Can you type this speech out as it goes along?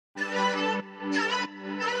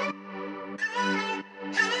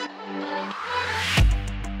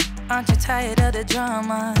Aren't you tired of the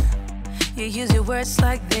drama? You use your words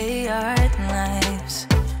like they are knives.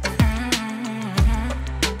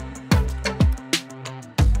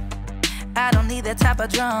 I don't need that type of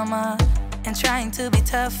drama and trying to be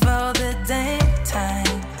tough all the damn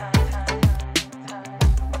time.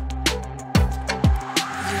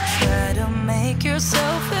 You try to make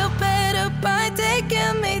yourself feel better by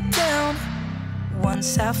taking me down.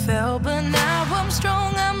 Once I fell, but now I'm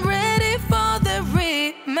strong, I'm ready for the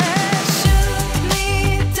rematch. Shoot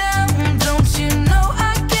me down, don't you know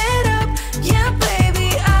I get up? Yeah, baby,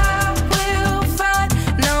 I will fight.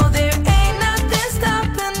 No, there ain't nothing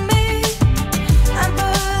stopping me. I'm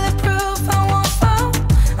bulletproof, I won't fall.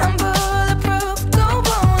 I'm bulletproof, go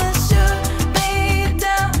on and shoot me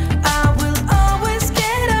down. I will always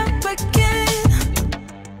get up again.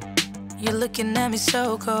 You're looking at me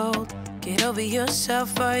so cold. Get over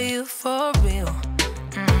yourself, are you for real?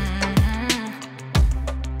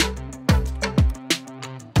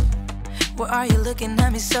 Why are you looking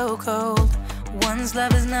at me so cold? One's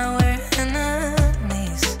love is now we're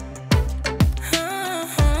enemies.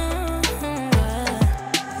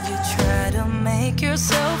 You try to make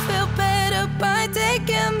yourself feel better by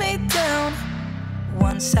taking me down.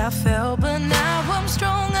 Once I fell, but now I'm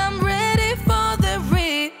strong, I'm ready.